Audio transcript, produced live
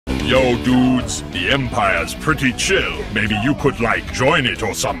Yo, dudes, the Empire's pretty chill. Maybe you could, like, join it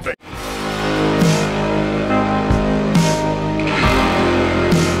or something.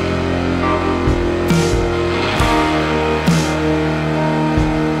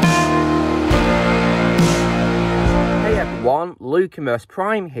 Hey everyone, Lucimus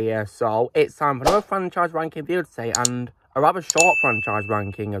Prime here. So it's time for another franchise ranking video today, and a rather short franchise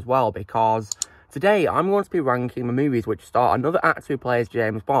ranking as well, because today I'm going to be ranking the movies which star another actor who plays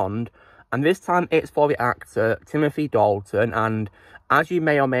James Bond, and this time it's for the actor Timothy Dalton, and as you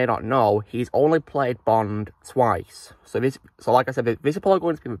may or may not know, he's only played Bond twice. So like I said, this is probably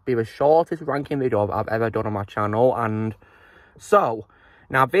going to be the shortest ranking video I've ever done on my channel, and so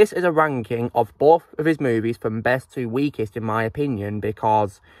now this is a ranking of both of his movies from best to weakest in my opinion,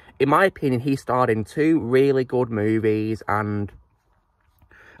 because in my opinion he starred in two really good movies, and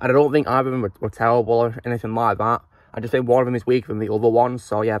I don't think either of them were terrible or anything like that. I just think one of them is weaker than the other one.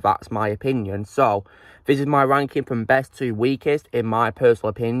 So yeah, that's my opinion. So this is my ranking from best to weakest in my personal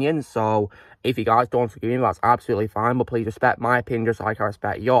opinion. So if you guys don't agree with me, that's absolutely fine. But please respect my opinion just like I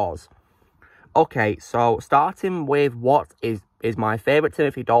respect yours. Okay, so starting with what is my favourite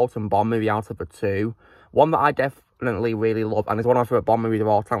Timothy Dalton Bond movie out of the two. One that I definitely really love, and is one of my favourite Bond movies of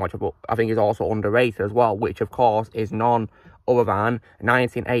all time, which I think is also underrated as well, which of course is none other than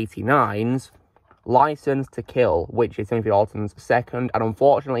 1989's License to Kill, which is Timothy Dalton's second and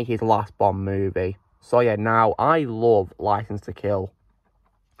unfortunately his last Bond movie. So yeah, now I love License to Kill.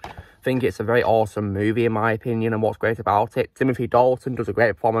 I think it's a very awesome movie in my opinion, and what's great about it, Timothy Dalton does a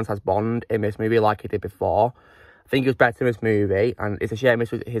great performance as Bond in this movie like he did before. I think he was better in this movie, and it's a shame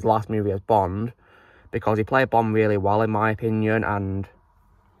this was his last movie as Bond, because he played Bond really well in my opinion, and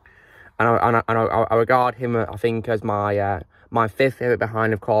I regard him, I think, as my fifth favourite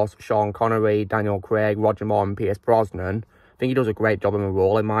behind, of course, Sean Connery, Daniel Craig, Roger Moore and Pierce Brosnan. I think he does a great job in the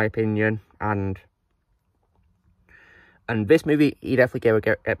role, in my opinion. And this movie, he definitely gave a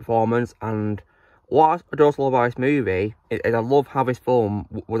great performance. And what I also love about this movie is I love how this film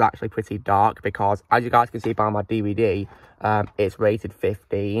was actually pretty dark, because as you guys can see by my DVD, it's rated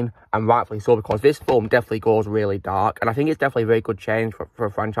 15, and rightfully so, because this film definitely goes really dark, and I think it's definitely a very good change for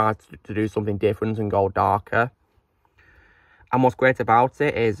a franchise to do something different and go darker. And what's great about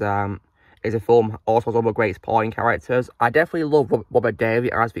it is the film also has other great supporting characters. I definitely love Robert Davi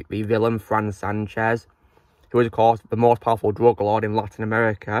as the villain Fran Sanchez, who is of course the most powerful drug lord in Latin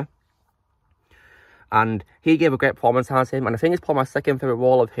America. And he gave a great performance as him, and I think it's probably my second favourite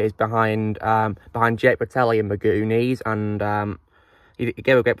role of his behind Jake Fratelli in The Goonies, and he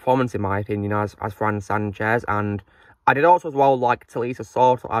gave a great performance in my opinion as Fran Sanchez. And I did also as well like Talisa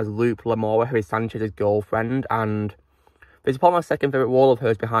Soto as Lupe Lamora, who is Sanchez's girlfriend, and this is probably my second favourite role of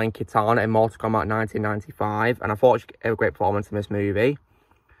hers behind Kitana in Mortal Kombat 1995, and I thought she gave a great performance in this movie.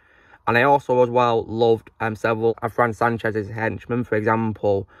 And I also as well loved several of Fran Sanchez's henchmen. For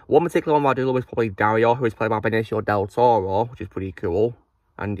example, one particular one that I do love is probably Dario, who is played by Benicio del Toro, which is pretty cool.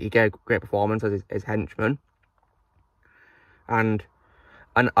 And he gave a great performance as his henchman. And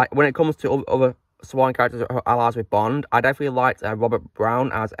when it comes to other supporting characters allies with Bond, I definitely liked Robert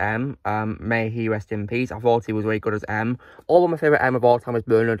Brown as M. May he rest in peace. I thought he was really good as M. Although my favourite M of all time is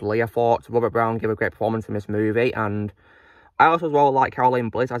Bernard Lee, I thought Robert Brown gave a great performance in this movie. And I also as well like Caroline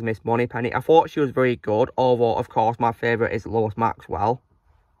Bliss as Miss Moneypenny. I thought she was very good, although of course my favourite is Lois Maxwell.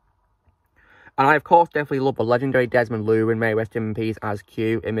 And I of course definitely love the legendary Desmond Llewellyn, may rest in peace, as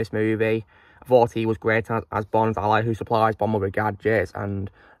Q in this movie. I thought he was great as Bond's ally who supplies Bond with gadgets, and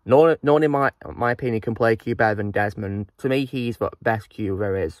no one in my opinion can play Q better than Desmond. To me, he's the best Q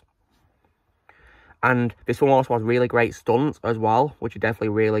there is. And this one also has really great stunts as well, which are definitely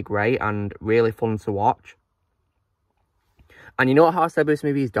really great and really fun to watch. And you know how I said this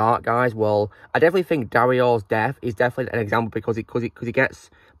movie is dark, guys? Well, I definitely think Dario's death is definitely an example, because he gets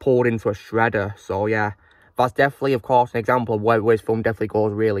pulled into a shredder. So yeah, that's definitely, of course, an example of where this film definitely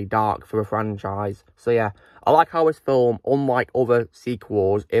goes really dark for a franchise. So yeah, I like how this film, unlike other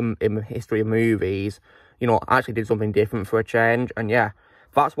sequels in the history of movies, you know, actually did something different for a change. And yeah,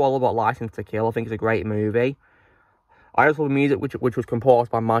 that's what I love about License to Kill. I think it's a great movie. I also love the music, which was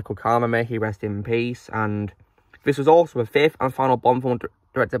composed by Michael Kamen, may he rest in peace. And this was also the fifth and final Bond film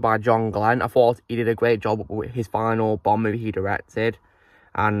directed by John Glenn. I thought he did a great job with his final Bond movie he directed.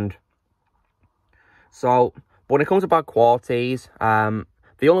 And so, but when it comes to bad qualities,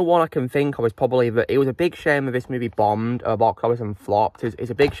 the only one I can think of is probably that it was a big shame that this movie bombed box office and flopped.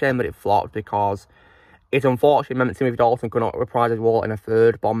 It's a big shame that it flopped, because it unfortunately meant that Timothy Dalton could not reprise his role in a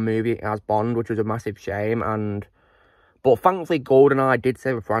third Bond movie as Bond, which was a massive shame. But thankfully, GoldenEye did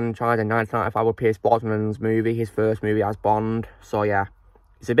save a franchise in 1995 with Pierce Brosnan's movie, his first movie as Bond. So yeah,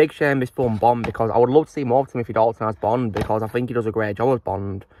 it's a big shame this film bombed, because I would love to see more of Timothy Dalton as Bond, because I think he does a great job as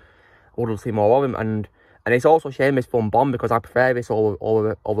Bond. I would love to see more of him, and it's also a shame this film bombed, because I prefer this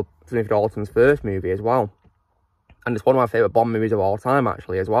over Timothy Dalton's first movie as well. And it's one of my favourite Bond movies of all time,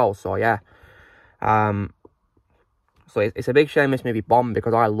 actually, as well. So, yeah. So, it's a big shame this movie bombed,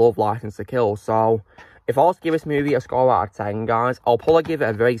 because I love License to Kill. So, if I was to give this movie a score out of 10, guys, I'll probably give it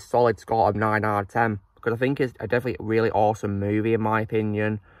a very solid score of 9 out of 10. Because I think it's definitely a really awesome movie, in my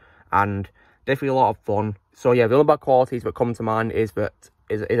opinion. And definitely a lot of fun. So, yeah, the only bad qualities that come to mind is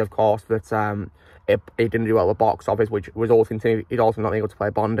of course, that it didn't do well at the box office, which resulted in he'd also not been able to play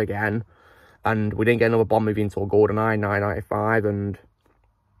Bond again. And we didn't get another Bond movie until GoldenEye 1995, and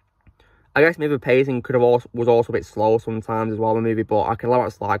I guess maybe the pacing was also a bit slow sometimes as well in the movie, but I can allow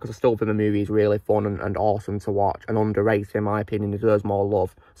it slide, because I still think the movie is really fun and awesome to watch, and underrated in my opinion. It deserves more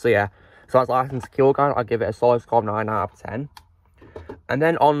love. So yeah, so that's License to Kill, guys. I'll give it a solid score of 9 out of 10. And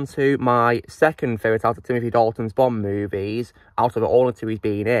then on to my second favourite out of Timothy Dalton's Bond movies, out of all the two he's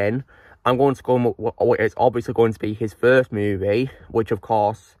been in, I'm going to go with what is obviously going to be his first movie, which of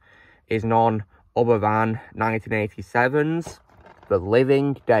course is none other than 1987's The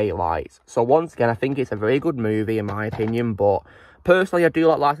Living Daylights. So once again, I think it's a very good movie in my opinion, but personally I do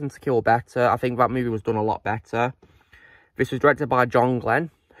like License to Kill better. I think that movie was done a lot better. This was directed by John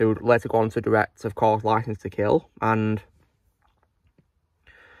Glenn, who would later go on to direct, of course, License to Kill. And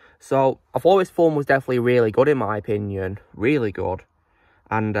so I thought this film was definitely really good in my opinion. Really good.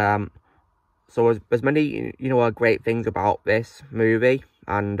 And so there's many, great things about this movie.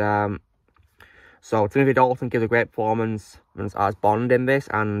 And so Timothy Dalton gives a great performance as Bond in this,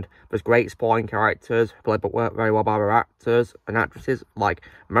 and there's great supporting characters played very well by other actors and actresses, like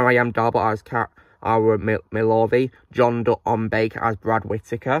Mariam Darbo as Cara Milovi, John Dutton Baker as Brad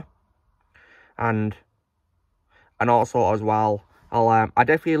Whitaker, and also as well, I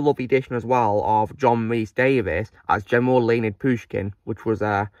definitely love the addition as well of John Rhys Davis as General Leonid Pushkin, which was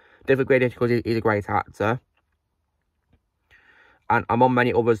definitely great addition because he's a great actor. And among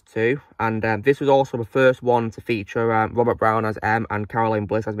many others too. And this was also the first one to feature Robert Brown as M and Caroline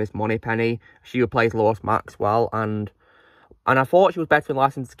Bliss as Miss Moneypenny. She replaced Lois Maxwell, and I thought she was better in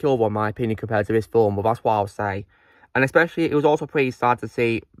License to Kill, in my opinion, compared to this film, but that's what I'll say. And especially, it was also pretty sad to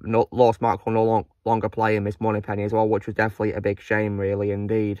see Lois Maxwell no longer playing Miss Moneypenny as well, which was definitely a big shame, really,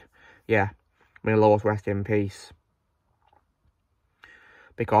 indeed. Yeah, may Lois rest in peace.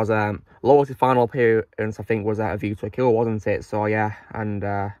 Because Lois' final appearance, I think, was at A View to a Kill, wasn't it? So, yeah, and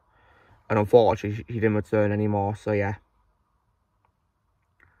unfortunately, she didn't return anymore, so, yeah.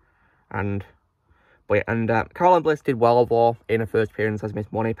 And Caroline Bliss did well, though, in her first appearance as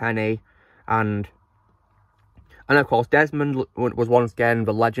Miss Moneypenny, and of course, Desmond was once again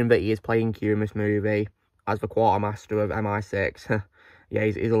the legend that he is playing Q in this movie, as the quartermaster of MI6. Yeah,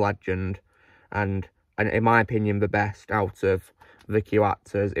 he's a legend, and in my opinion, the best out of the Q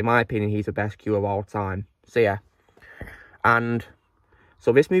actors. In my opinion, he's the best Q of all time. So yeah, and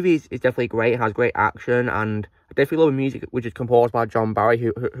so this movie is definitely great. It has great action, and I definitely love the music, which is composed by John Barry,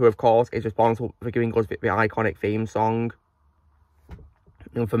 who of course is responsible for giving us the iconic theme song,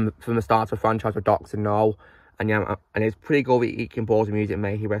 from the start of the franchise with Dr. No. And yeah, and it's pretty good that he composed the music.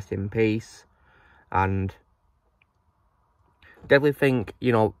 May he rest in peace. And definitely think,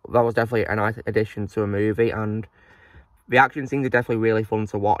 that was definitely a nice addition to a movie, and the action scenes are definitely really fun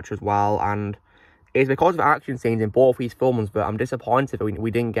to watch as well. And it's because of the action scenes in both these films that I'm disappointed that we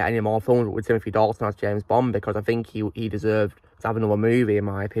didn't get any more films with Timothy Dalton as James Bond, because I think he deserved to have another movie, in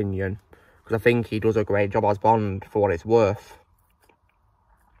my opinion, because I think he does a great job as Bond for what it's worth.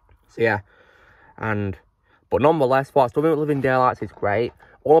 So yeah, but nonetheless, what I still think Living Daylights is great.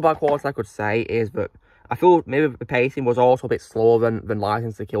 All about qualities I could say is that I feel maybe the pacing was also a bit slower than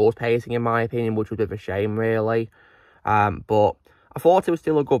License to Kill's pacing, in my opinion, which was a bit of a shame, really. But I thought it was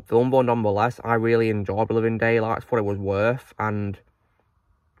still a good film, but nonetheless, I really enjoyed Living Daylights for what it was worth. And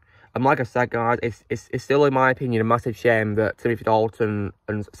like I said, guys, it's still, in my opinion, a massive shame that Timothy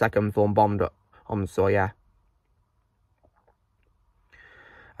Dalton's second film bombed so yeah.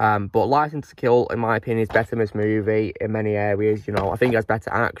 But License to Kill, in my opinion, is better than this movie in many areas. I think it has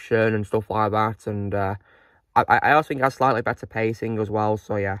better action and stuff like that. And I also think it has slightly better pacing as well.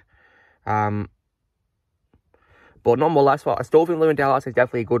 So, yeah. But nonetheless, I still think Living Daylights is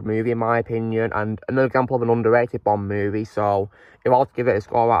definitely a good movie, in my opinion. And another example of an underrated Bond movie. So, if I was to give it a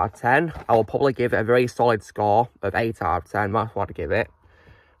score out of 10, I will probably give it a very solid score of 8 out of 10. That's what I'd give it.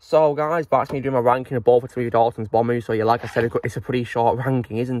 So, guys, that's me doing my ranking of both of Timothy Dalton's Bond movies. So, yeah, like I said, it's a pretty short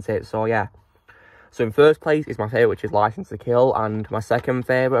ranking, isn't it? So, yeah. So, in first place is my favourite, which is License to Kill. And my second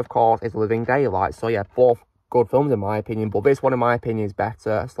favourite, of course, is Living Daylights. So, yeah, both good films in my opinion, but this one in my opinion is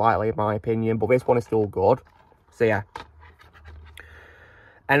better, slightly in my opinion, but this one is still good. So yeah.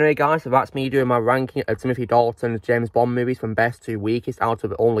 Anyway guys, so that's me doing my ranking of Timothy Dalton's James Bond movies from best to weakest out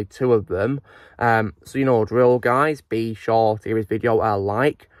of only 2 of them. So you know the drill guys, be sure to give this video a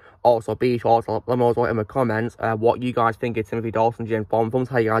like. Also be sure to let me know in the comments what you guys think of Timothy Dalton's James Bond films,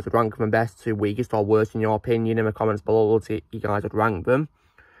 how you guys would rank them from best to weakest or worst in your opinion in the comments below to you guys would rank them.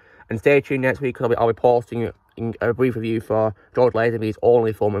 And stay tuned next week because I'll be posting a brief review for George Lazenby's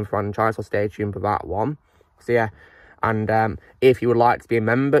only film and franchise, so stay tuned for that one. So yeah, and if you would like to be a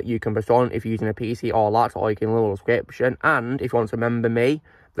member, you can press on if you're using a PC or laptop, or you can leave a little description. And if you want to remember me,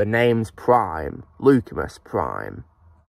 the name's Prime, Lucamus Prime.